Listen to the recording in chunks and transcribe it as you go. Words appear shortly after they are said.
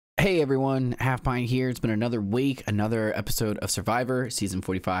Hey everyone, Half Pint here. It's been another week, another episode of Survivor, season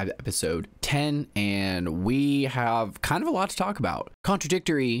 45, episode 10, and we have kind of a lot to talk about.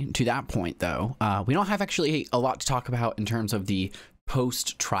 Contradictory to that point, though, we don't have actually a lot to talk about in terms of the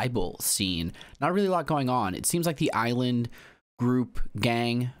post-tribal scene. Not really a lot going on. It seems like the island group,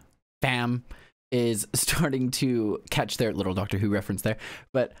 gang, fam is starting to catch their little Doctor Who reference there,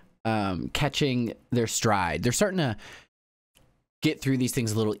 but catching their stride. They're starting to get through these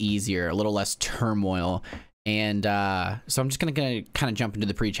things a little easier, a little less turmoil. And so I'm just gonna kind of jump into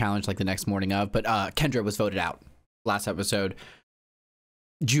the pre-challenge like the next morning of, but Kendra was voted out last episode.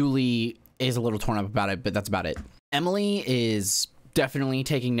 Julie is a little torn up about it, but that's about it. Emily is definitely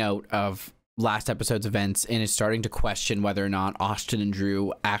taking note of last episode's events and is starting to question whether or not Austin and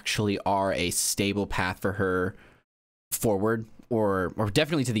Drew actually are a stable path for her forward, or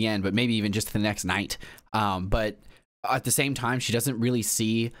definitely to the end, but maybe even just to the next night. But at the same time, she doesn't really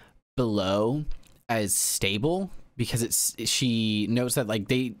see below as stable because she knows that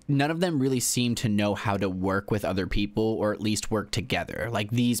like none of them really seem to know how to work with other people, or at least work together. Like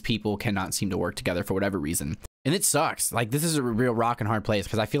these people cannot seem to work together for whatever reason. And it sucks. Like this is a real rock and hard place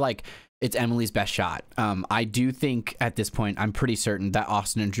because I feel like it's Emily's best shot. I do think at this point, I'm pretty certain that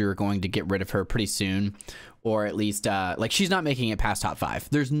Austin and Drew are going to get rid of her pretty soon. Or at least, like, she's not making it past top 5.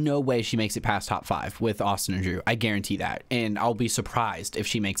 There's no way she makes it past top 5 with Austin and Drew. I guarantee that. And I'll be surprised if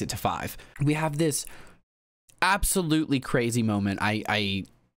she makes it to 5. We have this absolutely crazy moment. I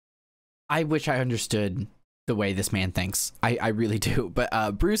wish I understood the way this man thinks. I really do.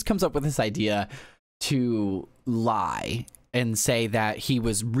 But Bruce comes up with this idea to lie and say that he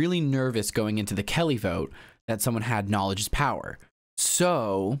was really nervous going into the Kelly vote that someone had knowledge is power.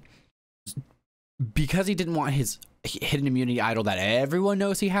 So because he didn't want his hidden immunity idol that everyone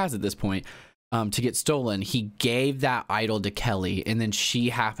knows he has at this point to get stolen, he gave that idol to Kelly, and then she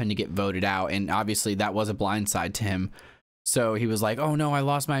happened to get voted out, and obviously that was a blindside to him. So he was like, oh no, I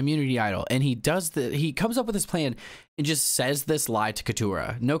lost my immunity idol. And he comes up with this plan and just says this lie to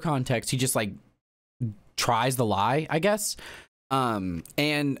Katurah. No context. He just like tries the lie, I guess.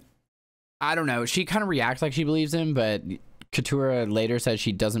 And I don't know, she kind of reacts like she believes him, but Katurah later says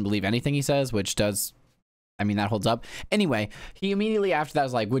she doesn't believe anything he says, which does, I mean, that holds up. Anyway, he immediately after that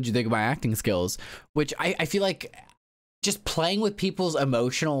was like, what'd you think of my acting skills? Which I feel like just playing with people's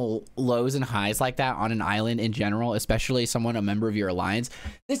emotional lows and highs like that on an island in general, especially someone a member of your alliance,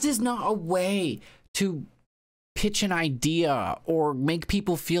 this is not a way to pitch an idea or make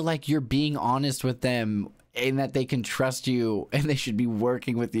people feel like you're being honest with them and that they can trust you and they should be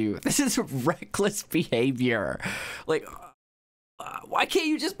working with you. This is reckless behavior. Like, why can't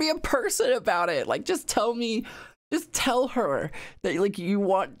you just be a person about it? Like, just tell her that like you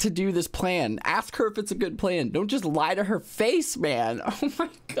want to do this plan. Ask her if it's a good plan. Don't just lie to her face, man. Oh my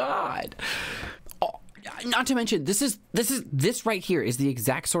God. Oh, not to mention, this right here is the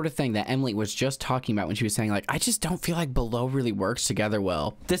exact sort of thing that Emily was just talking about when she was saying like, I just don't feel like below really works together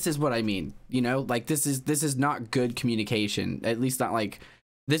well. This is what I mean, you know, like this is not good communication. At least not like,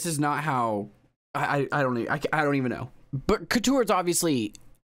 this is not how I don't even know. But Katurah's obviously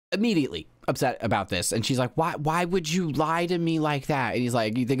immediately upset about this, and she's like, why would you lie to me like that? And he's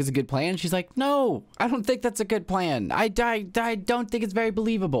like, you think it's a good plan? She's like, no, I don't think that's a good plan. I don't think it's very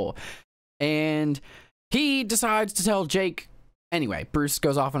believable. And he decides to tell Jake. Anyway, Bruce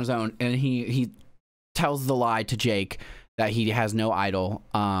goes off on his own, and he tells the lie to Jake that he has no idol,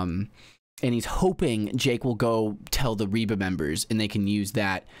 and he's hoping Jake will go tell the Reba members, and they can use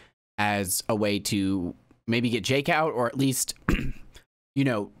that as a way to maybe get Jake out, or at least, you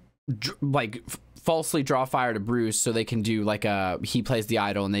know, like falsely draw fire to Bruce so they can do like he plays the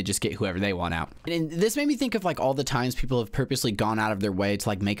idol and they just get whoever they want out. And this made me think of like all the times people have purposely gone out of their way to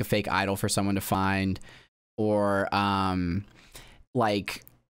like make a fake idol for someone to find, or like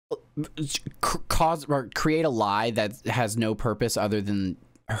cause or create a lie that has no purpose other than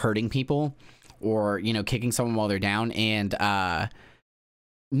hurting people, or, you know, kicking someone while they're down. And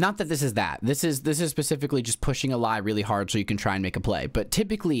not that this is that. This is specifically just pushing a lie really hard so you can try and make a play. But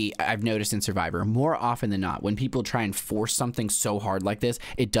typically, I've noticed in Survivor, more often than not, when people try and force something so hard like this,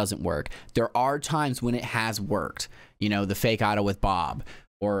 it doesn't work. There are times when it has worked. You know, the fake idol with Bob,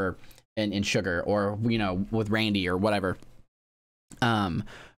 or in Sugar, or, you know, with Randy or whatever.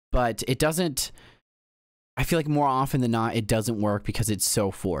 But it doesn't. I feel like more often than not, it doesn't work because it's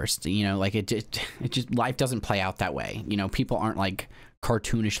so forced. You know, like it just life doesn't play out that way. You know, people aren't like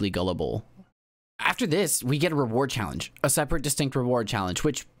cartoonishly gullible. after this, we get a reward challenge, a separate, distinct reward challenge,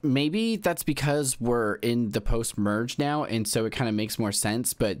 which maybe that's because we're in the post-merge now, and so it kind of makes more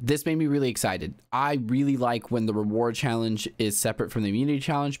sense, but this made me really excited. I really like when the reward challenge is separate from the immunity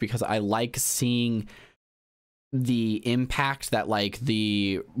challenge, because I like seeing the impact that like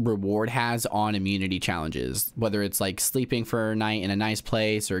the reward has on immunity challenges, whether it's like sleeping for a night in a nice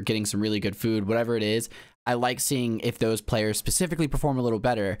place or getting some really good food, whatever it is. I like seeing if those players specifically perform a little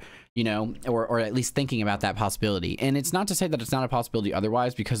better, you know, or at least thinking about that possibility. And it's not to say that it's not a possibility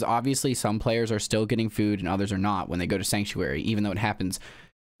otherwise, because obviously some players are still getting food and others are not when they go to Sanctuary, even though it happens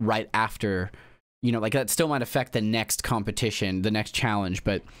right after, you know, like that still might affect the next competition, the next challenge.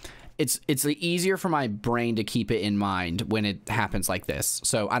 But it's easier for my brain to keep it in mind when it happens like this.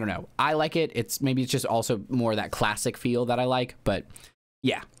 So I don't know. I like it. Maybe it's just also more that classic feel that I like, but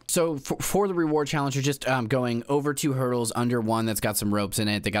yeah. So for the reward challenge, you're just going over 2 hurdles under one that's got some ropes in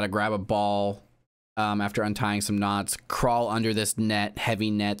it. They got to grab a ball after untying some knots, crawl under this net, heavy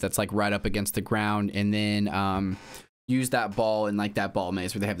net that's like right up against the ground, and then use that ball in like that ball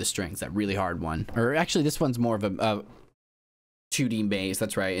maze where they have the strings, that really hard one. Or actually, this one's more of a 2D maze,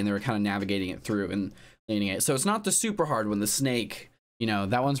 that's right, and they were kind of navigating it through and landing it. So it's not the super hard one, the snake. You know,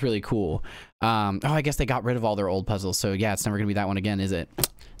 that one's really cool. Oh, I guess they got rid of all their old puzzles, so yeah, it's never gonna be that one again, is it?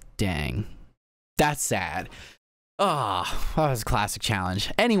 Dang, that's sad. Oh, that was a classic challenge.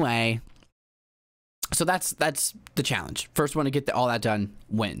 Anyway, so that's the challenge. First one to get all that done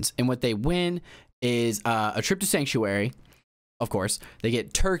wins, and what they win is a trip to Sanctuary. Of course, they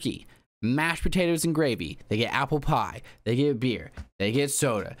get turkey, mashed potatoes and gravy. They get apple pie. They get beer. They get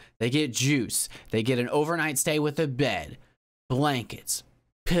soda. They get juice. They get an overnight stay with a bed, blankets,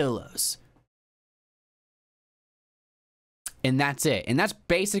 pillows. And that's it. And that's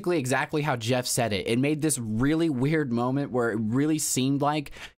basically exactly how Jeff said it. It made this really weird moment where it really seemed like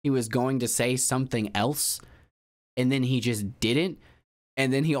he was going to say something else, and then he just didn't.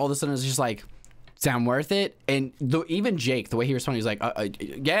 And then he all of a sudden was just like, sound worth it? And even Jake, the way he responded, he was like,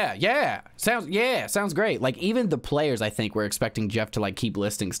 yeah, sounds great. Like, even the players, I think, were expecting Jeff to like keep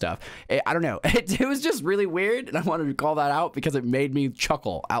listing stuff. I don't know. It was just really weird, and I wanted to call that out because it made me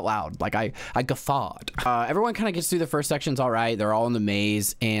chuckle out loud. Like I guffawed. Everyone kind of gets through the first sections all right. They're all in the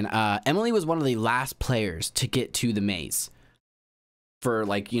maze, and Emily was one of the last players to get to the maze for,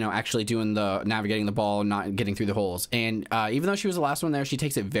 like, you know, actually doing the navigating the ball and not getting through the holes. And even though she was the last one there, she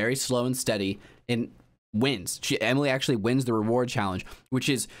takes it very slow and steady and wins. Emily actually wins the reward challenge, which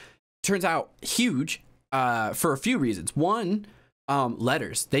turns out huge for a few reasons. One,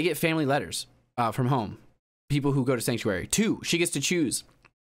 letters. They get family letters from home, people who go to Sanctuary. 2, she gets to choose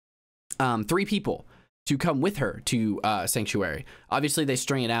 3 people to come with her to Sanctuary. Obviously, they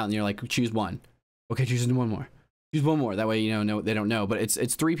string it out, and you're like, choose one. Okay, choose one more. Choose one more. That way, you know, no, they don't know. But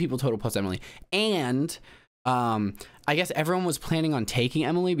it's 3 people total plus Emily. And I guess everyone was planning on taking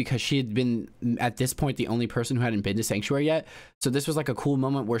Emily because she had been, at this point, the only person who hadn't been to Sanctuary yet. So this was like a cool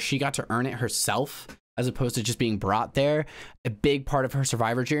moment where she got to earn it herself, as opposed to just being brought there. A big part of her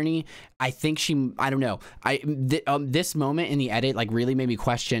survivor journey. I think I don't know. This moment in the edit like really made me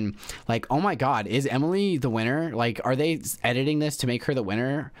question, like, oh my God, is Emily the winner? Like, are they editing this to make her the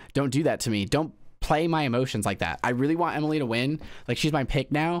winner? Don't do that to me. Don't play my emotions like that. I really want Emily to win. Like, she's my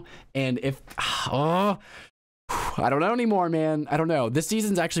pick now. And if, I don't know anymore, man. I don't know. This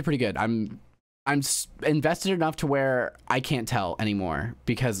season's actually pretty good. I'm invested enough to where I can't tell anymore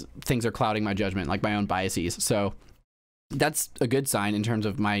because things are clouding my judgment, like my own biases. So that's a good sign in terms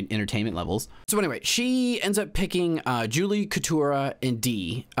of my entertainment levels. So anyway, she ends up picking Julie, Katura, and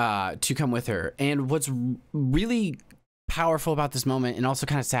Dee to come with her. And what's really powerful about this moment, and also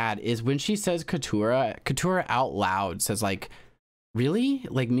kind of sad, is when she says Katura out loud says, like, really?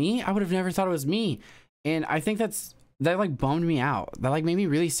 Like, me? I would have never thought it was me. And I think that like bummed me out. That like made me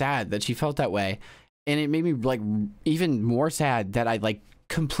really sad that she felt that way. And it made me like even more sad that I like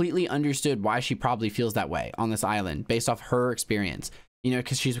completely understood why she probably feels that way on this island based off her experience, you know,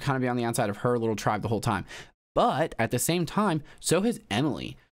 because she's kind of been on the outside of her little tribe the whole time. But at the same time, so has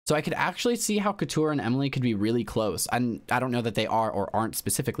Emily. So I could actually see how Katura and Emily could be really close. And I don't know that they are or aren't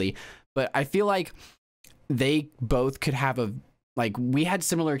specifically, but I feel like they both could have like, we had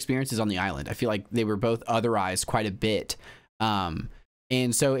similar experiences on the island. I feel like they were both otherized quite a bit.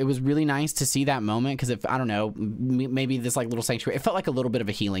 And so it was really nice to see that moment, because if, I don't know, maybe this like little sanctuary, it felt like a little bit of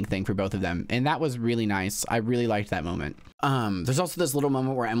a healing thing for both of them. And that was really nice. I really liked that moment. There's also this little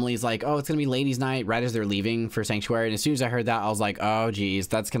moment where Emily's like, oh, it's gonna be ladies' night right as they're leaving for Sanctuary. And as soon as I heard that, I was like, oh geez,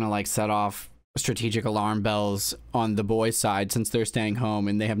 that's gonna like set off strategic alarm bells on the boys' side, since they're staying home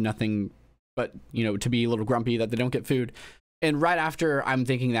and they have nothing but, you know, to be a little grumpy that they don't get food. And right after I'm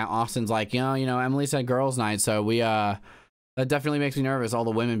thinking that, Austin's like, Emily said girls' night, so we that definitely makes me nervous, all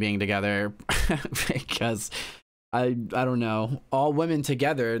the women being together. Because I don't know, all women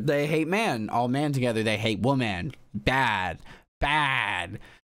together they hate man, all man together they hate woman. Bad.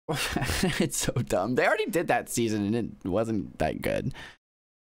 It's so dumb. They already did that season and it wasn't that good.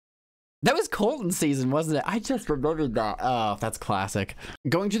 That was Colton's season, wasn't it? I just remembered that. Oh, that's classic.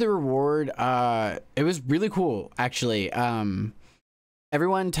 Going to the reward, it was really cool, actually.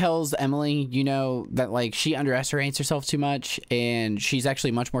 Everyone tells Emily, that like she underestimates herself too much and she's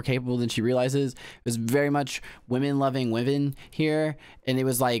actually much more capable than she realizes. It was very much women loving women here. And it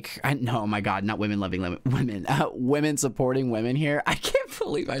was like, oh my God, not women loving women, women supporting women here. I can't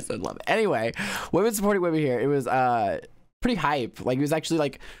believe I said love. Anyway, women supporting women here. It was pretty hype. Like it was actually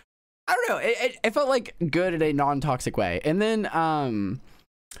like, I don't know. It felt like good in a non-toxic way. And then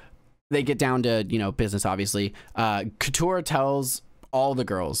they get down to, business, obviously. Couture tells all the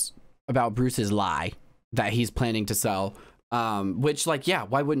girls about Bruce's lie that he's planning to sell, which, like, yeah,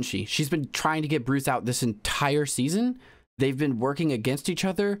 why wouldn't she? She's been trying to get Bruce out this entire season. They've been working against each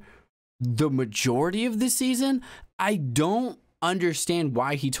other the majority of this season. I don't understand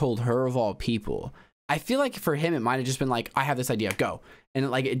why he told her of all people. I feel like for him, it might have just been like, I have this idea, go. And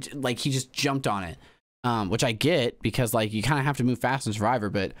like he just jumped on it, which I get because like you kind of have to move fast in Survivor,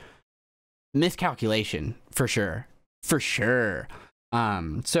 but miscalculation for sure.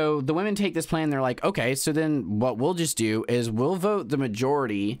 So the women take this plan. They're like, okay, so then what we'll just do is we'll vote the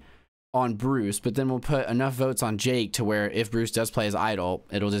majority on Bruce, but then we'll put enough votes on Jake to where if Bruce does play his idol,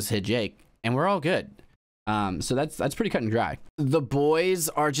 it'll just hit Jake and we're all good. So that's pretty cut and dry. The boys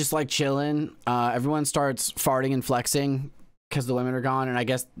are just like chilling. Everyone starts farting and flexing because the women are gone. And I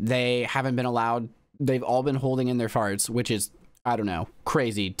guess they haven't been allowed. They've all been holding in their farts, which is, I don't know,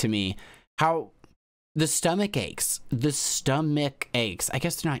 crazy to me. How the stomach aches. I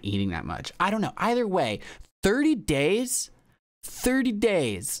guess they're not eating that much. I don't know. Either way, 30 days.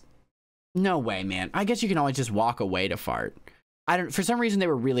 No way, man. I guess you can always just walk away to fart. For some reason, they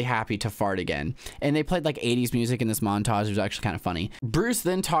were really happy to fart again. And they played like 80s music in this montage. It was actually kind of funny. Bruce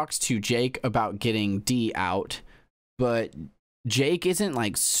then talks to Jake about getting Dee out, but Jake isn't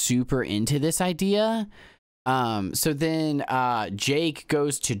like super into this idea. So then Jake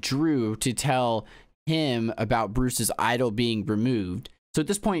goes to Drew to tell him about Bruce's idol being removed. So at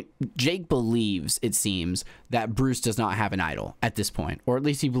this point, Jake believes, it seems, that Bruce does not have an idol at this point, or at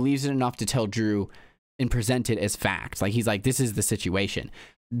least he believes it enough to tell Drew and present it as facts. Like he's like, this is the situation.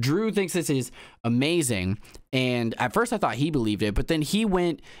 Drew thinks this is amazing. And at first I thought he believed it, but then he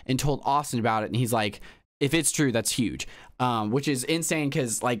went and told Austin about it. And he's like, if it's true, that's huge. Which is insane.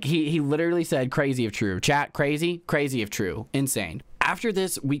 Cause like he literally said crazy if true. Chat, crazy if true. Insane. After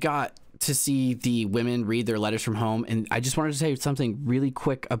this, we got to see the women read their letters from home. And I just wanted to say something really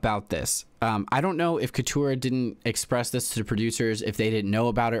quick about this. I don't know if Couture didn't express this to the producers, if they didn't know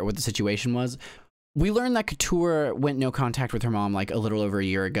about it or what the situation was. We learned that Couture went no contact with her mom like a little over a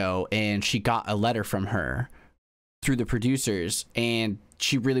year ago, and she got a letter from her through the producers, and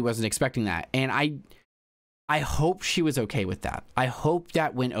she really wasn't expecting that. And I hope she was okay with that. I hope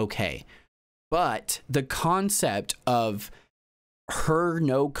that went okay. But the concept of her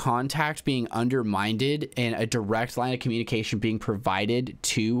no contact being undermined and a direct line of communication being provided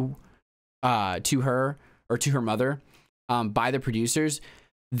to her or to her mother by the producers,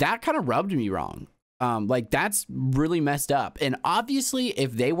 that kind of rubbed me wrong. Like that's really messed up. And obviously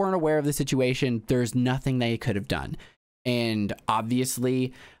if they weren't aware of the situation, there's nothing they could have done. And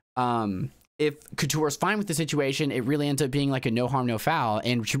obviously, if Couture is fine with the situation, it really ends up being like a no harm, no foul.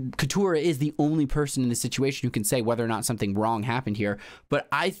 And Couture is the only person in the situation who can say whether or not something wrong happened here. But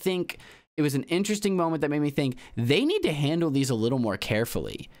I think it was an interesting moment that made me think they need to handle these a little more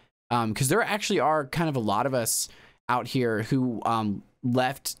carefully. Because there actually are kind of a lot of us out here who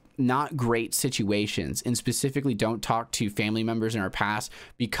left not great situations and specifically don't talk to family members in our past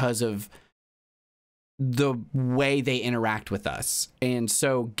because of the way they interact with us. And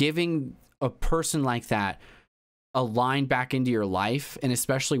so giving a person like that a line back into your life, and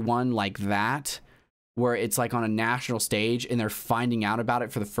especially one like that where it's like on a national stage and they're finding out about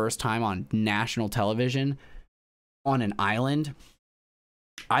it for the first time on national television on an island,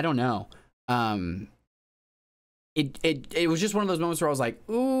 I don't know. It was just one of those moments where I was like,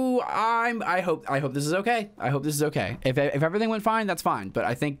 ooh, I hope this is okay. I hope this is okay. If everything went fine, that's fine. But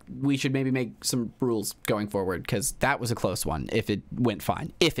I think we should maybe make some rules going forward, because that was a close one. If it went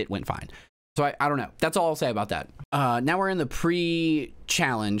fine. So I don't know. That's all I'll say about that. Now we're in the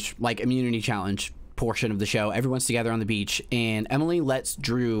pre-challenge, like immunity challenge portion of the show. Everyone's together on the beach, and Emily lets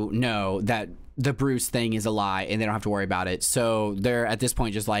Drew know that the Bruce thing is a lie and they don't have to worry about it. So they're at this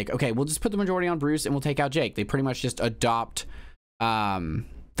point just like, okay, we'll just put the majority on Bruce and we'll take out Jake. They pretty much just adopt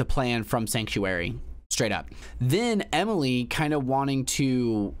the plan from Sanctuary straight up. Then Emily, kind of wanting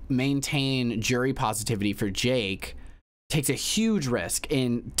to maintain jury positivity for Jake, takes a huge risk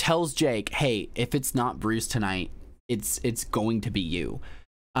and tells Jake, hey, if it's not Bruce tonight, it's going to be you.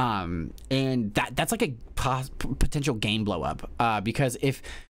 And that's like a potential game blow up, because if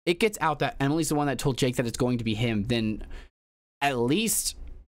it gets out that Emily's the one that told Jake that it's going to be him, then at least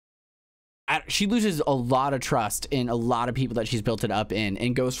she loses a lot of trust in a lot of people that she's built it up in,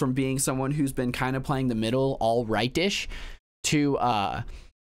 and goes from being someone who's been kind of playing the middle, all right-ish, to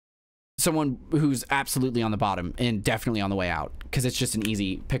someone who's absolutely on the bottom and definitely on the way out, because it's just an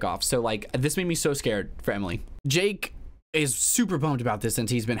easy pick off. So like, this made me so scared for Emily. Jake is super bummed about this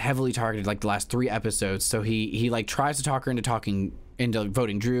since he's been heavily targeted like the last 3 episodes. So he like tries to talk her into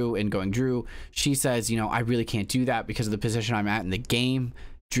voting Drew and going Drew. She says, you know, I really can't do that because of the position I'm at in the game.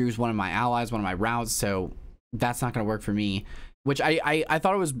 Drew's one of my allies, one of my routes, so that's not going to work for me. Which I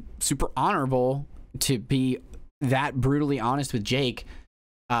thought it was super honorable to be that brutally honest with Jake.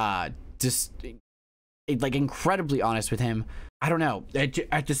 Just like incredibly honest with him. I don't know.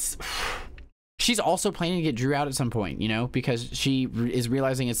 At this, she's also planning to get Drew out at some point, you know, because she is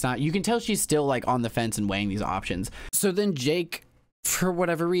realizing it's not. You can tell she's still like on the fence and weighing these options. So then Jake, for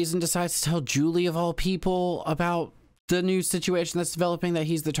whatever reason, decides to tell Julie of all people about the new situation that's developing, that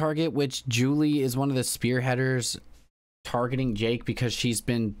he's the target, which Julie is one of the spearheaders targeting Jake because she's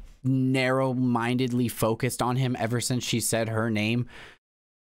been narrow-mindedly focused on him ever since she said her name,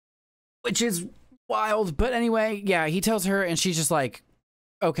 which is wild. But anyway, yeah, he tells her and she's just like,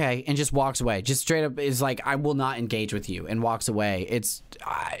 okay, and just walks away. Just straight up is like, I will not engage with you, and walks away. It's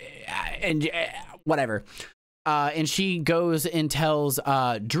whatever. And she goes and tells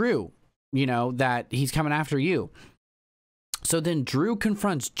Drew, you know, that he's coming after you. So then Drew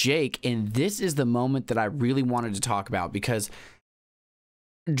confronts Jake, and this is the moment that I really wanted to talk about, because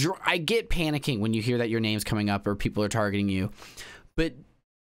I get panicking when you hear that your name's coming up or people are targeting you, but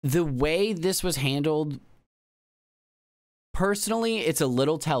the way this was handled, personally, it's a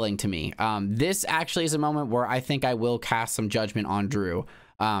little telling to me. This actually is a moment where I think I will cast some judgment on Drew,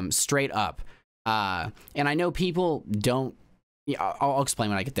 straight up. And I know people don't. Yeah, I'll explain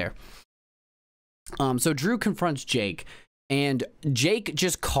when I get there. So Drew confronts Jake, and Jake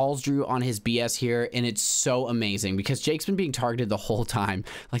just calls Drew on his BS here, and it's so amazing because Jake's been being targeted the whole time,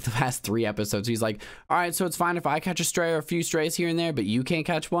 like the past 3 episodes. He's like, all right, so it's fine if I catch a stray or a few strays here and there, but you can't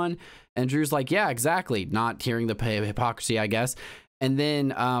catch one. And Drew's like, yeah, exactly. Not hearing the hypocrisy, I guess. And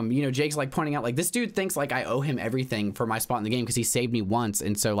then, you know, Jake's like pointing out, like, this dude thinks like I owe him everything for my spot in the game because he saved me once.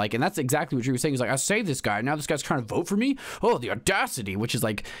 And so like, and that's exactly what Drew was saying. He's like, I saved this guy. Now this guy's trying to vote for me. Oh, the audacity, which is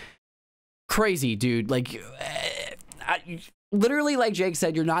like crazy, dude. Like, literally, like Jake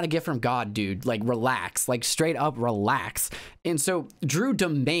said, you're not a gift from God, dude. Like, relax, like straight up relax. And so Drew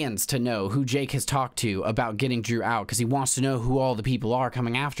demands to know who Jake has talked to about getting Drew out, because he wants to know who all the people are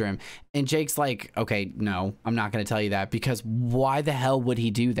coming after him. And Jake's like, okay, no, I'm not going to tell you that, because why the hell would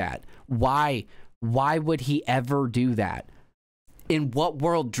he do that? Why would he ever do that? In what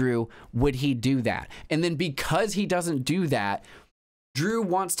world, Drew, would he do that? And then because he doesn't do that, Drew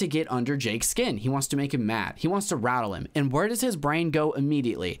wants to get under Jake's skin. He wants to make him mad. He wants to rattle him. And where does his brain go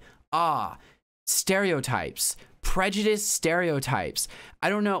immediately? Stereotypes. Prejudice stereotypes. I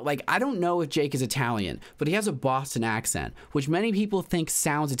don't know. Like, I don't know if Jake is Italian, but he has a Boston accent, which many people think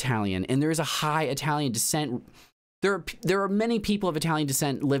sounds Italian. And there is a high Italian descent. There are many people of Italian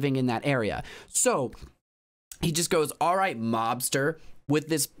descent living in that area. So he just goes, all right, mobster, with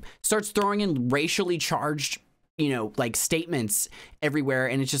this, starts throwing in racially charged, you know, like statements everywhere.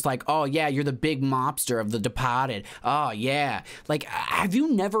 And it's just like, oh yeah, you're the big mobster of The Departed. Oh yeah. Like, have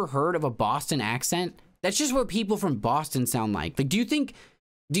you never heard of a Boston accent? That's just what people from Boston sound like. Like, do you think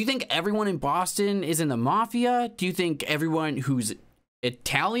everyone in Boston is in the mafia? Do you think everyone who's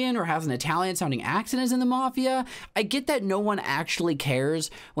Italian or has an Italian sounding accent is in the mafia? I get that no one actually cares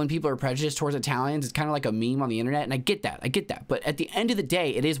when people are prejudiced towards Italians. It's kind of like a meme on the internet, and I get that. But at the end of the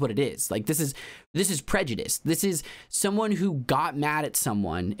day, it is what it is. Like, this is prejudice. This is someone who got mad at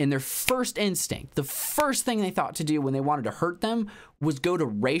someone, and their first instinct, the first thing they thought to do when they wanted to hurt them, was go to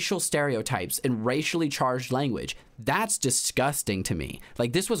racial stereotypes and racially charged language. That's disgusting to me.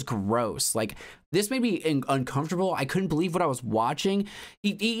 Like, this was gross. Like, this made me uncomfortable. I couldn't believe what I was watching.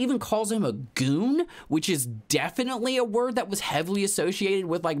 He even calls him a goon, which is definitely a word that was heavily associated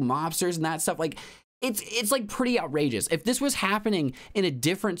with like mobsters and that stuff. Like, it's like pretty outrageous. If this was happening in a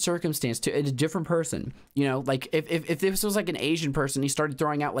different circumstance to a different person, you know, like if this was like an Asian person, he started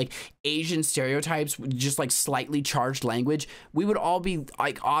throwing out like Asian stereotypes, just like slightly charged language, we would all be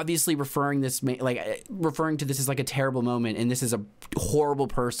like obviously referring to this as like a terrible moment, and this is a horrible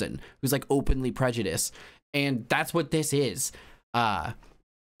person who's like openly prejudiced, and that's what this is.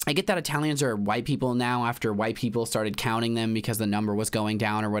 I get that Italians are white people now after white people started counting them because the number was going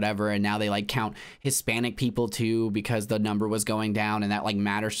down or whatever, and now they like count Hispanic people too because the number was going down and that like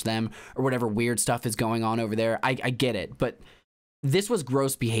matters to them or whatever weird stuff is going on over there. I get it, but this was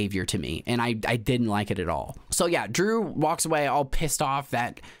gross behavior to me, and I didn't like it at all. So yeah, Drew walks away all pissed off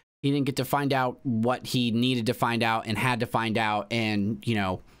that he didn't get to find out what he needed to find out and had to find out, and you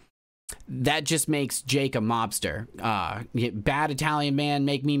know, that just makes Jake a mobster. Bad Italian man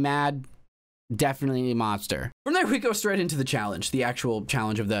make me mad. Definitely a mobster. From there, we go straight into the challenge, the actual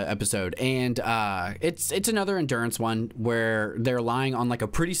challenge of the episode. And it's another endurance one where they're lying on like a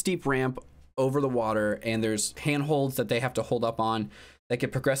pretty steep ramp over the water, and there's handholds that they have to hold up on that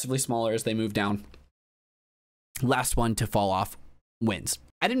get progressively smaller as they move down. Last one to fall off wins.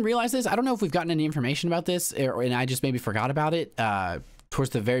 I didn't realize this. I don't know if we've gotten any information about this, and I just maybe forgot about it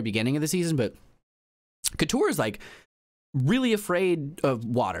towards the very beginning of the season, but Couture is like really afraid of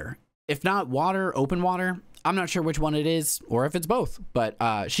water. If not water, open water. I'm not sure which one it is or if it's both, but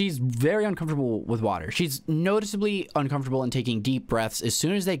she's very uncomfortable with water. She's noticeably uncomfortable in taking deep breaths. As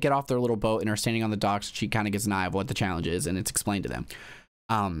soon as they get off their little boat and are standing on the docks, she kind of gets an eye of what the challenge is, and it's explained to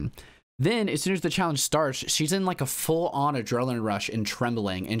them. Then as soon as the challenge starts, she's in like a full-on adrenaline rush and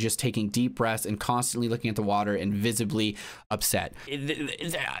trembling and just taking deep breaths and constantly looking at the water and visibly upset.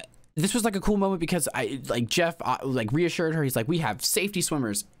 This was like a cool moment because Jeff reassured her. He's like, we have safety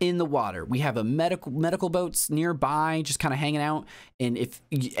swimmers in the water. We have a medical boats nearby just kind of hanging out. And if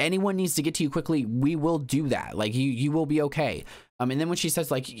anyone needs to get to you quickly, we will do that. Like you will be okay. And then when she says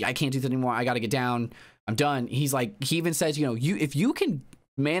like, I can't do this anymore, I got to get down, I'm done. He's like, he even says, you know, if you can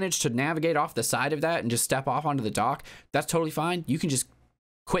manage to navigate off the side of that and just step off onto the dock, that's totally fine. You can just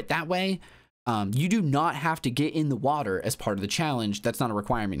quit that way. You do not have to get in the water as part of the challenge. That's not a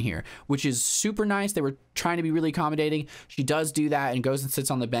requirement here, which is super nice. They were trying to be really accommodating. She does do that and goes and sits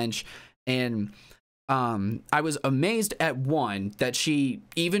on the bench. And I was amazed at one that she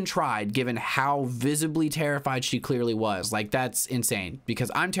even tried, given how visibly terrified she clearly was. Like, that's insane,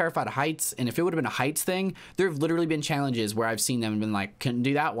 because I'm terrified of heights, and if it would have been a heights thing, there have literally been challenges where I've seen them and been like, couldn't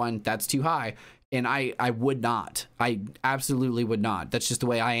do that one, that's too high. And I would not. I absolutely would not. That's just the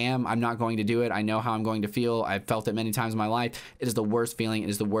way I am. I'm not going to do it. I know how I'm going to feel. I've felt it many times in my life. It is the worst feeling. It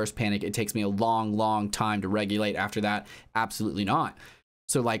is the worst panic. It takes me a long, long time to regulate after that. Absolutely not.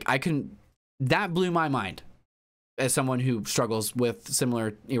 So like, that blew my mind as someone who struggles with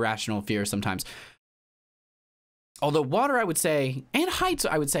similar irrational fears sometimes. Although water, I would say, and heights,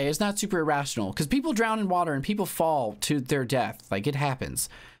 I would say, is not super irrational, because people drown in water and people fall to their death. Like, it happens.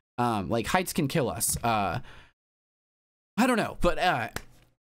 Like, heights can kill us. I don't know, but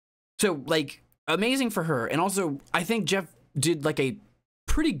so like, amazing for her. And also, I think Jeff did like a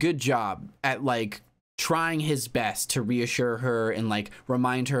pretty good job at like trying his best to reassure her and like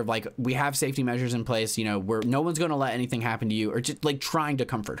remind her of like, we have safety measures in place, you know, where no one's going to let anything happen to you, or just like trying to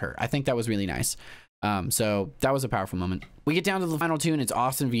comfort her. I think that was really nice. So that was a powerful moment. We get down to the final two, and it's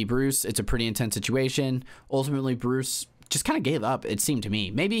Austin v. Bruce. It's a pretty intense situation. Ultimately, Bruce just kind of gave up, it seemed to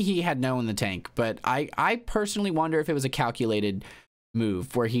me. Maybe he had no in the tank, but I personally wonder if it was a calculated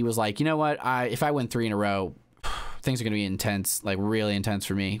move where he was like, you know what, if I win 3 in a row, things are going to be intense, like really intense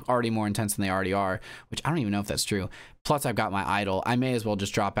for me, already more intense than they already are, which I don't even know if that's true. Plus, I've got my idol. I may as well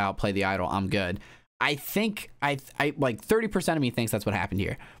just drop out, play the idol. I'm good. I think I like 30% of me thinks that's what happened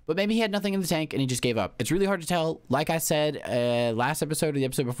here, but maybe he had nothing in the tank and he just gave up. It's really hard to tell. Like I said, last episode or the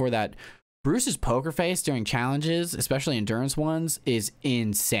episode before that, Bruce's poker face during challenges, especially endurance ones, is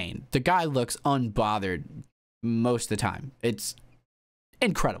insane. The guy looks unbothered most of the time. It's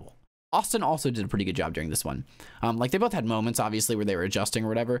incredible. Austin also did a pretty good job during this one. Like, they both had moments, obviously, where they were adjusting or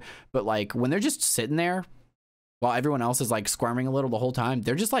whatever, but like when they're just sitting there while everyone else is like squirming a little the whole time,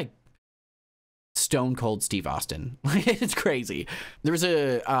 they're just like stone cold Steve Austin. It's crazy. There was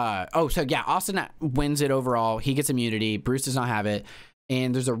Austin wins it overall. He gets immunity. Bruce does not have it.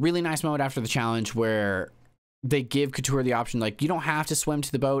 And there's a really nice moment after the challenge where they give Couture the option, like, you don't have to swim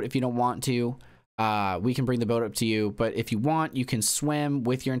to the boat if you don't want to. We can bring the boat up to you, but if you want, you can swim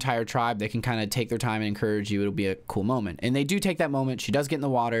with your entire tribe. They can kind of take their time and encourage you. It'll be a cool moment. And they do take that moment. She does get in the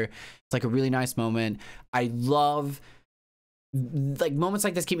water. It's like a really nice moment. I love, like, moments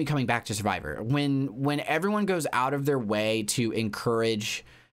like this keep me coming back to Survivor. When everyone goes out of their way to encourage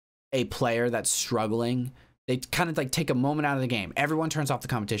a player that's struggling, they kind of like take a moment out of the game. Everyone turns off the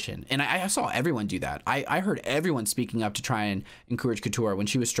competition. And I saw everyone do that. I heard everyone speaking up to try and encourage Couture when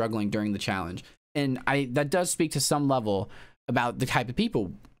she was struggling during the challenge. And that does speak to some level about the type of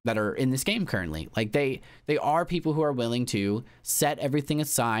people that are in this game currently. Like they are people who are willing to set everything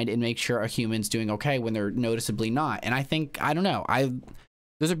aside and make sure a human's doing okay when they're noticeably not. And I think, I don't know,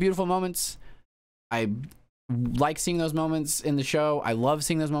 those are beautiful moments. I like seeing those moments in the show. I love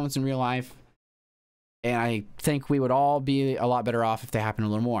seeing those moments in real life. And I think we would all be a lot better off if they happened a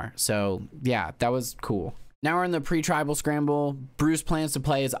little more. So yeah, that was cool. Now we're in the pre-tribal scramble. Bruce plans to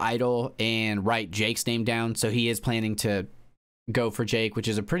play as idol and write Jake's name down. So he is planning to go for Jake, which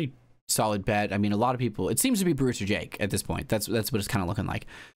is a pretty solid bet. I mean, a lot of people, it seems to be Bruce or Jake at this point. That's what it's kind of looking like.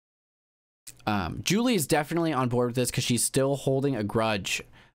 Julie is definitely on board with this because she's still holding a grudge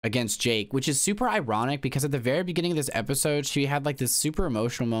against Jake, which is super ironic because at the very beginning of this episode, she had like this super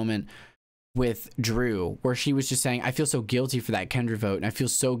emotional moment with Drew where she was just saying, I feel so guilty for that Kendra vote, and I feel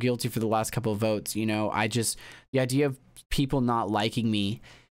so guilty for the last couple of votes. You know, the idea of people not liking me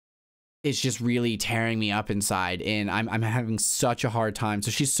is just really tearing me up inside, and I'm having such a hard time. So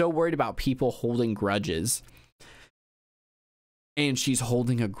she's so worried about people holding grudges, and she's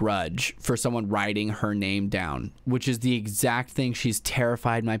holding a grudge for someone writing her name down, which is the exact thing she's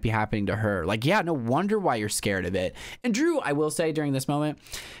terrified might be happening to her. Like, yeah, no wonder why you're scared of it. And Drew, I will say, during this moment,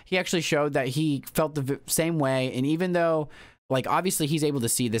 he actually showed that he felt the same way. And even though, like, obviously he's able to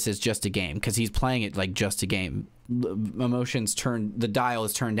see this as just a game because he's playing it like just a game. The dial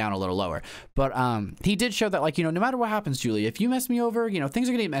is turned down a little lower. But he did show that, like, you know, no matter what happens, Julie, if you mess me over, you know, things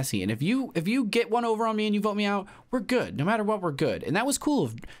are gonna get messy. And if you get one over on me and you vote me out, we're good. No matter what, we're good. And that was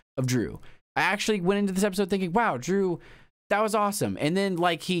cool of Drew. I actually went into this episode thinking, wow, Drew, that was awesome. And then,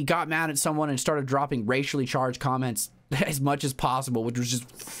 like, he got mad at someone and started dropping racially charged comments as much as possible, which was just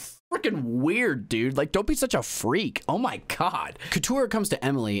freaking weird, dude. Like, don't be such a freak. Oh my God. Couture comes to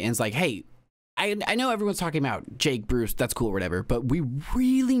Emily and is like, hey, I know everyone's talking about Jake, Bruce, that's cool or whatever, but we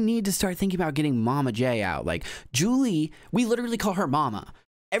really need to start thinking about getting Mama J out. Like, Julie, we literally call her Mama.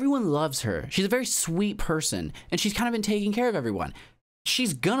 Everyone loves her. She's a very sweet person, and she's kind of been taking care of everyone.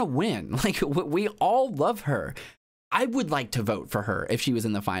 She's gonna win. Like, we all love her. I would like to vote for her if she was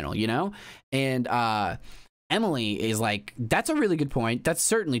in the final, you know? And Emily is like, that's a really good point. That's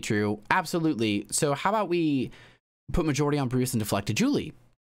certainly true. Absolutely. So how about we put majority on Bruce and deflect to Julie?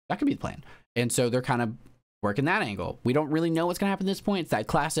 That could be the plan. And so they're kind of working that angle. We don't really know what's going to happen at this point. It's that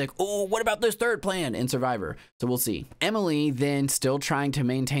classic, oh, what about this third plan in Survivor? So we'll see. Emily then still trying to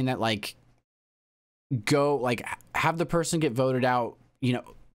maintain that, like, have the person get voted out. You know,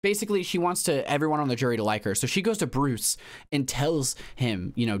 basically she wants everyone on the jury to like her. So she goes to Bruce and tells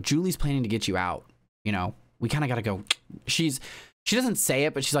him, you know, Julie's planning to get you out. You know, we kind of got to go. She doesn't say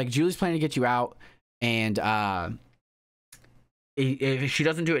it, but she's like, Julie's planning to get you out. And, if she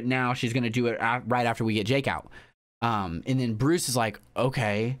doesn't do it now, she's going to do it right after we get Jake out. And then Bruce is like,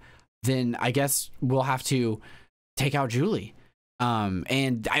 okay, then I guess we'll have to take out Julie.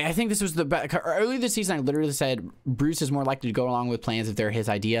 And I think this was the best. Earlier this season, I literally said Bruce is more likely to go along with plans if they're his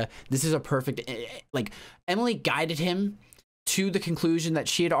idea. This is a perfect, like, Emily guided him to the conclusion that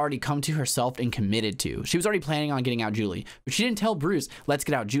she had already come to herself and committed to. She was already planning on getting out Julie, but she didn't tell Bruce, let's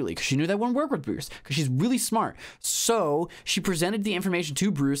get out Julie, because she knew that wouldn't work with Bruce, because she's really smart. So she presented the information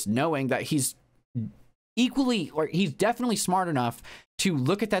to Bruce, knowing that he's definitely smart enough to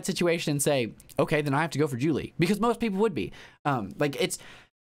look at that situation and say, okay, then I have to go for Julie, because most people would be. And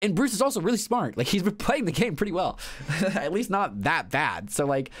Bruce is also really smart. Like, he's been playing the game pretty well, at least not that bad. So,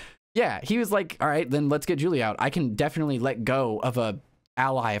 like, yeah, he was like, all right, then let's get Julie out. I can definitely let go of a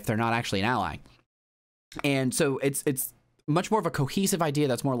ally if they're not actually an ally. And so it's much more of a cohesive idea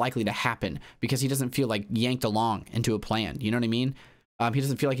that's more likely to happen because he doesn't feel like yanked along into a plan. You know what I mean? He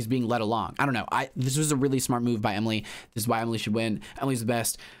doesn't feel like he's being led along. I don't know. This was a really smart move by Emily. This is why Emily should win. Emily's the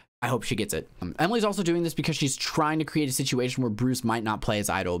best. I hope she gets it. Emily's also doing this because she's trying to create a situation where Bruce might not play as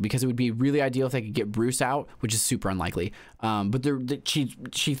idol, because it would be really ideal if they could get Bruce out, which is super unlikely. But she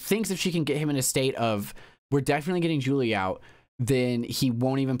thinks if she can get him in a state of, we're definitely getting Julie out, then he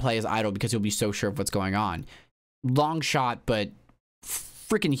won't even play as idol because he'll be so sure of what's going on. Long shot, but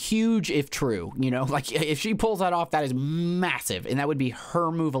freaking huge if true. You know, like, if she pulls that off, that is massive, and that would be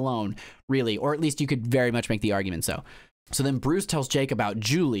her move alone, really, or at least you could very much make the argument so. So then Bruce tells Jake about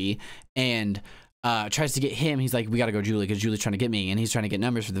Julie and tries to get him. He's like, we got to go Julie because Julie's trying to get me, and he's trying to get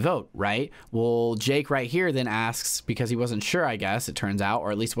numbers for the vote, right? Well, Jake right here then asks, because he wasn't sure, I guess, it turns out,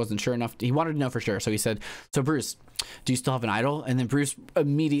 or at least wasn't sure enough. He wanted to know for sure. So he said, so Bruce, do you still have an idol? And then Bruce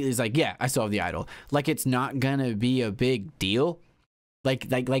immediately is like, yeah, I still have the idol. Like, it's not going to be a big deal. Like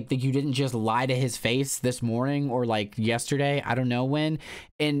you didn't just lie to his face this morning or like yesterday, I don't know when.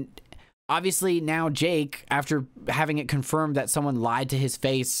 And obviously now Jake, after having it confirmed that someone lied to his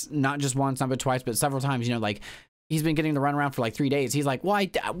face, not just once, not but twice, but several times, you know, like he's been getting the runaround for like 3 days. He's like, why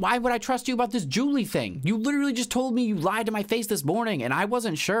would I trust you about this Julie thing? You literally just told me you lied to my face this morning and I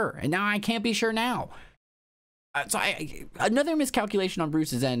wasn't sure. And now I can't be sure now. So another miscalculation on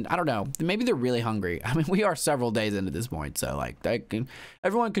Bruce's end. I don't know. Maybe they're really hungry. I mean, we are several days into this point, so like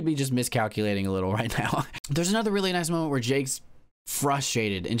everyone could be just miscalculating a little right now. There's another really nice moment where Jake's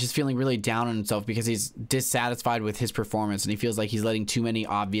frustrated and just feeling really down on himself because he's dissatisfied with his performance and he feels like he's letting too many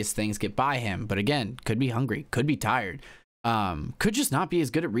obvious things get by him. But again, could be hungry, could be tired, could just not be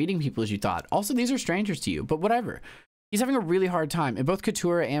as good at reading people as you thought. Also, these are strangers to you, but whatever. He's having a really hard time, and both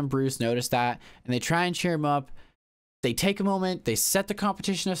Katurah and Bruce notice that, and they try and cheer him up. They take a moment, they set the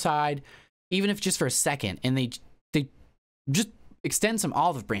competition aside, even if just for a second, and they just extend some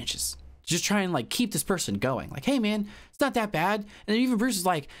olive branches. Just try and like keep this person going. Like, hey man, it's not that bad. And then even Bruce is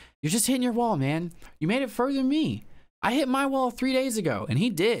like, you're just hitting your wall, man. You made it further than me. I hit my wall 3 days ago, and he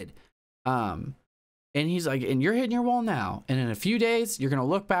did. And he's like, and you're hitting your wall now. And in a few days, you're gonna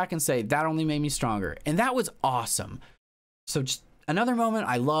look back and say, that only made me stronger. And that was awesome. So just another moment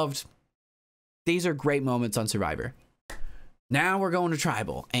I loved. These are great moments on Survivor. Now we're going to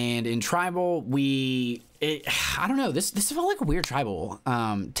Tribal, and in Tribal, I don't know, this felt like a weird Tribal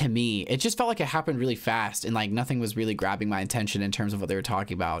to me. It just felt like it happened really fast, and like nothing was really grabbing my attention in terms of what they were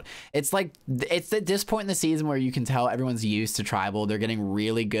talking about. It's like, it's at this point in the season where you can tell everyone's used to Tribal. They're getting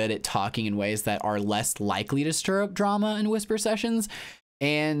really good at talking in ways that are less likely to stir up drama in whisper sessions,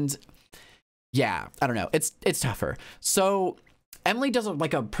 and yeah, I don't know, it's tougher. So Emily does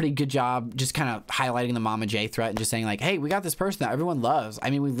like a pretty good job just kind of highlighting the Mama J threat and just saying like, hey, we got this person that everyone loves. I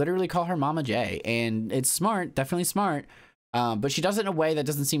mean, we literally call her Mama J, and it's smart, definitely smart. But she does it in a way that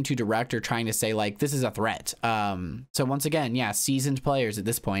doesn't seem too direct or trying to say like, this is a threat. So once again, yeah, seasoned players at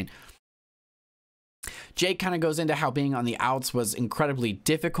this point. Jake kind of goes into how being on the outs was incredibly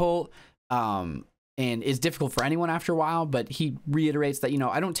difficult. And is difficult for anyone after a while, but he reiterates that, you know,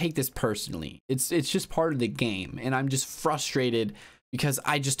 I don't take this personally. It's just part of the game, and I'm just frustrated because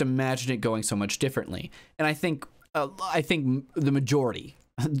I just imagine it going so much differently. And I think the majority,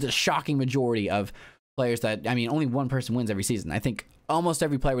 the shocking majority of players that, I mean, only one person wins every season. I think almost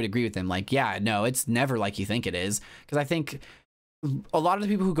every player would agree with him. Like, yeah, no, it's never like you think it is. Because I think a lot of the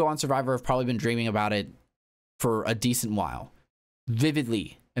people who go on Survivor have probably been dreaming about it for a decent while,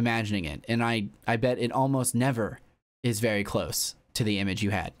 vividly imagining it, and I bet it almost never is very close to the image you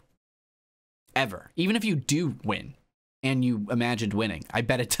had ever. Even if you do win and you imagined winning, I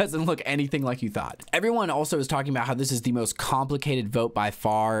bet it doesn't look anything like you thought. Everyone also is talking about how this is the most complicated vote by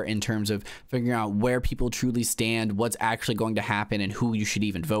far in terms of figuring out where people truly stand, what's actually going to happen, and who you should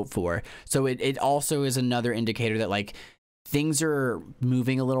even vote for. So it also is another indicator that like things are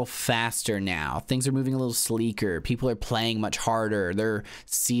moving a little faster now. Things are moving a little sleeker. People are playing much harder. They're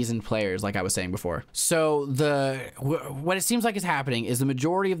seasoned players, like I was saying before. So what it seems like is happening is the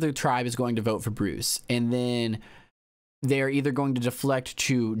majority of the tribe is going to vote for Bruce, and then they're either going to deflect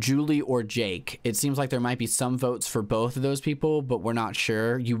to Julie or Jake. It seems like there might be some votes for both of those people, but we're not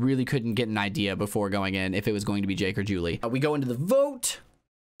sure. You really couldn't get an idea before going in if it was going to be Jake or Julie. We go into the vote.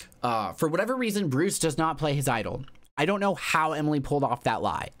 For whatever reason, Bruce does not play his idol. I don't know how Emily pulled off that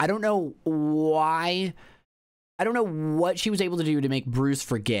lie. I don't know why. I don't know what she was able to do to make Bruce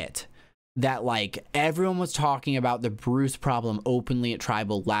forget that, like, everyone was talking about the Bruce problem openly at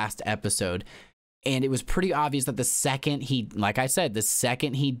Tribal last episode. And it was pretty obvious that the second he, like I said, the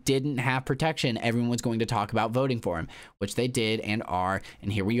second he didn't have protection, everyone was going to talk about voting for him, which they did and are,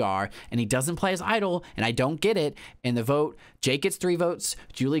 and here we are. And he doesn't play his idol, and I don't get it. And the vote, Jake gets 3 votes,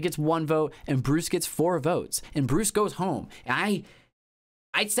 Julie gets 1 vote, and Bruce gets 4 votes. And Bruce goes home. And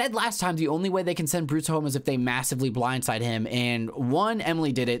I said last time the only way they can send Bruce home is if they massively blindside him. And one,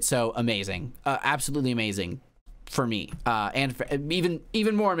 Emily did it, so amazing. Absolutely amazing. For me, and for,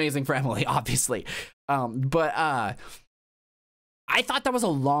 even more amazing for Emily, obviously. But I thought that was a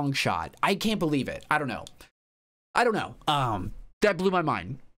long shot. I can't believe it. I don't know. That blew my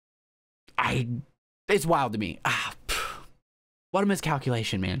mind. It's wild to me. What a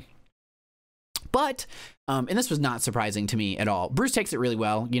miscalculation, man. But, and this was not surprising to me at all. Bruce takes it really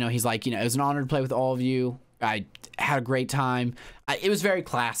well. You know, he's like, you know, it was an honor to play with all of you. I had a great time. It was very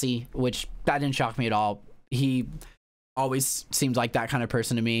classy, which that didn't shock me at all. He always seems like that kind of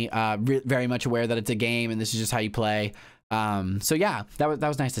person to me. Very much aware that it's a game and this is just how you play. So yeah, that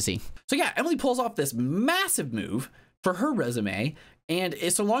was nice to see. So yeah, Emily pulls off this massive move for her resume, and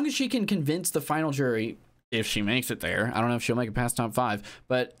so long as she can convince the final jury if she makes it there. I don't know if she'll make it past top 5,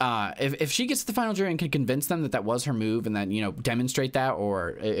 but if she gets to the final jury and can convince them that that was her move and that, you know, demonstrate that,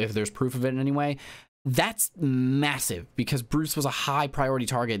 or if there's proof of it in any way, that's massive, because Bruce was a high priority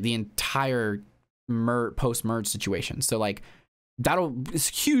target the entire post-merge situation. So like, it's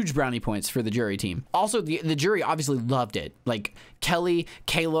huge brownie points for the jury team. Also, the jury obviously loved it. Like Kelly,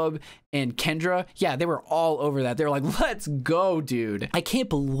 Caleb, and Kendra, yeah, they were all over that. They were like, let's go, dude. I can't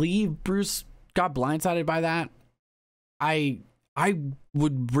believe Bruce got blindsided by that. I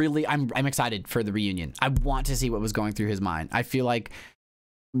would really, I'm excited for the reunion. I want to see what was going through his mind. I feel like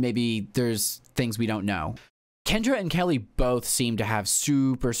maybe there's things we don't know. Kendra and Kelly both seem to have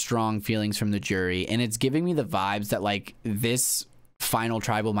super strong feelings from the jury, and it's giving me the vibes that like this final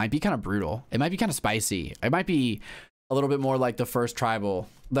tribal might be kind of brutal. It might be kind of spicy. It might be a little bit more like the first tribal,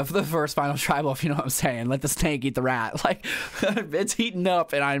 the first final tribal, if you know what I'm saying. Let the snake eat the rat. Like, it's heating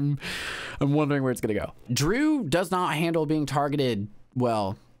up, and I'm wondering where it's gonna go. Drew does not handle being targeted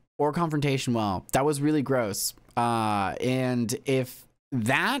well or confrontation well. That was really gross. And if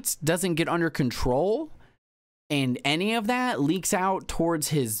that doesn't get under control and any of that leaks out towards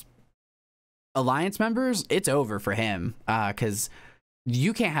his alliance members, it's over for him. Because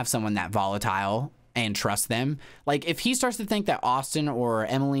you can't have someone that volatile and trust them. Like, if he starts to think that Austin or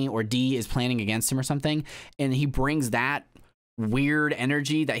Emily or Dee is planning against him or something, and he brings that weird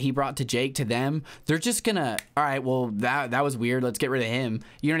energy that he brought to Jake to them, they're just gonna, all right, well, that was weird, let's get rid of him.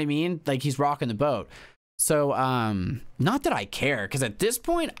 You know what I mean? Like, he's rocking the boat. So not that I care, because at this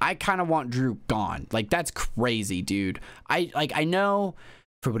point I kind of want Drew gone. Like, that's crazy, dude. I know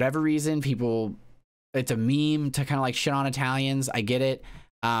for whatever reason people, it's a meme to kind of like shit on Italians. I get it.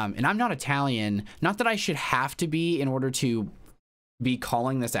 And I'm not Italian. Not that I should have to be in order to be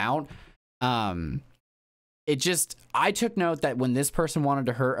calling this out. It just, I took note that when this person wanted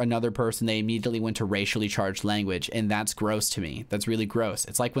to hurt another person, they immediately went to racially charged language. And that's gross to me. That's really gross.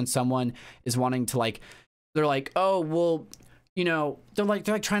 It's like when someone is wanting to like, they're like, oh, well, you know, they're like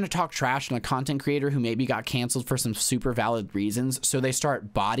trying to talk trash on a content creator who maybe got canceled for some super valid reasons. So they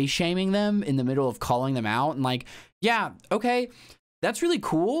start body shaming them in the middle of calling them out. And like, yeah, okay, that's really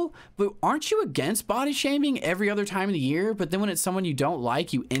cool, but aren't you against body shaming every other time of the year? But then when it's someone you don't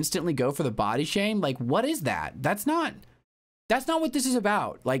like, you instantly go for the body shame. Like, what is that? That's not what this is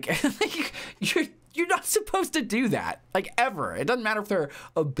about. Like, you're not supposed to do that, like, ever. It doesn't matter if they're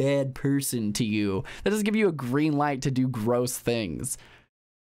a bad person to you. That doesn't give you a green light to do gross things.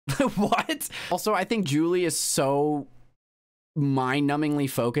 What? Also, I think Julie is so mind-numbingly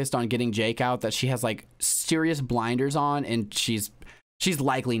focused on getting Jake out that she has like serious blinders on, and she's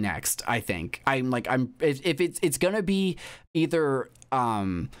likely next. I think if it's gonna be either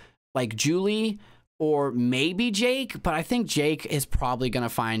like Julie or maybe Jake, but I think Jake is probably gonna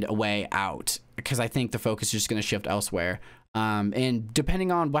find a way out, because I think the focus is just gonna shift elsewhere. And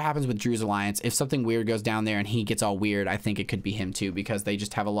depending on what happens with Drew's alliance, if something weird goes down there and he gets all weird, I think it could be him too, because they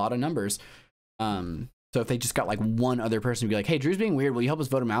just have a lot of numbers. So if they just got like one other person to be like, hey, Drew's being weird, will you help us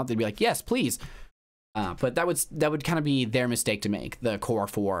vote him out? They'd be like, yes, please. But that would kind of be their mistake to make, the core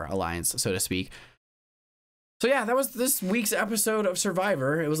 4 alliance, so to speak. So yeah, that was this week's episode of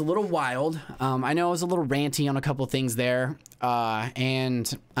Survivor. It was a little wild. I know I was a little ranty on a couple of things there.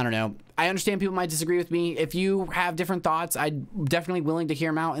 And I don't know. I understand people might disagree with me. If you have different thoughts, I'm definitely willing to hear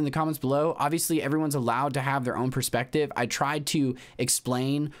them out in the comments below. Obviously, everyone's allowed to have their own perspective. I tried to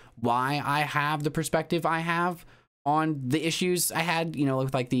explain why I have the perspective I have on the issues I had, you know,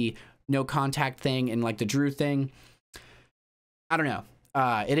 with like the no contact thing and like the Drew thing. I don't know.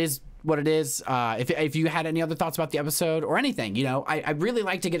 It is what it is. If you had any other thoughts about the episode or anything, you know, I really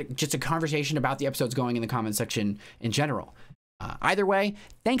like to get just a conversation about the episodes going in the comment section in general. Either way,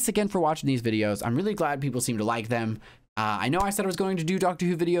 thanks again for watching these videos. I'm really glad people seem to like them. I know I said I was going to do Doctor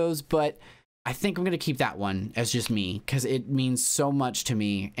Who videos, but I think I'm going to keep that one as just me, because it means so much to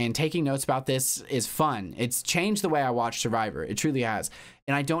me, and taking notes about this is fun. It's changed the way I watch Survivor. It truly has.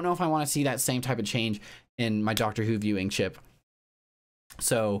 And I don't know if I want to see that same type of change in my Doctor Who viewing chip.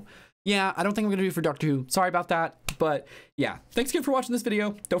 So yeah, I don't think I'm gonna do it for Doctor Who. Sorry about that. But yeah, thanks again for watching this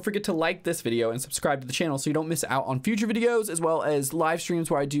video. Don't forget to like this video and subscribe to the channel so you don't miss out on future videos, as well as live streams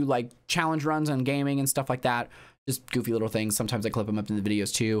where I do like challenge runs on gaming and stuff like that. Just goofy little things. Sometimes I clip them up in the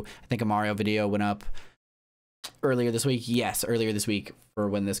videos too. I think a Mario video went up earlier this week. Yes, earlier this week for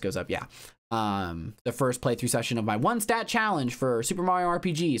when this goes up. Yeah. The first playthrough session of my 1-stat challenge for Super Mario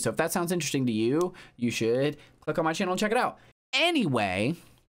RPG. So if that sounds interesting to you, you should click on my channel and check it out. Anyway,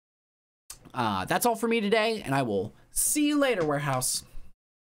 that's all for me today, and I will see you later, Warehouse.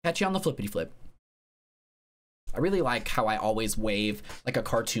 Catch you on the flippity flip. I really like how I always wave like a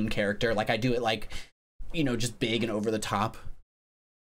cartoon character. Like I do it like you know, just big and over the top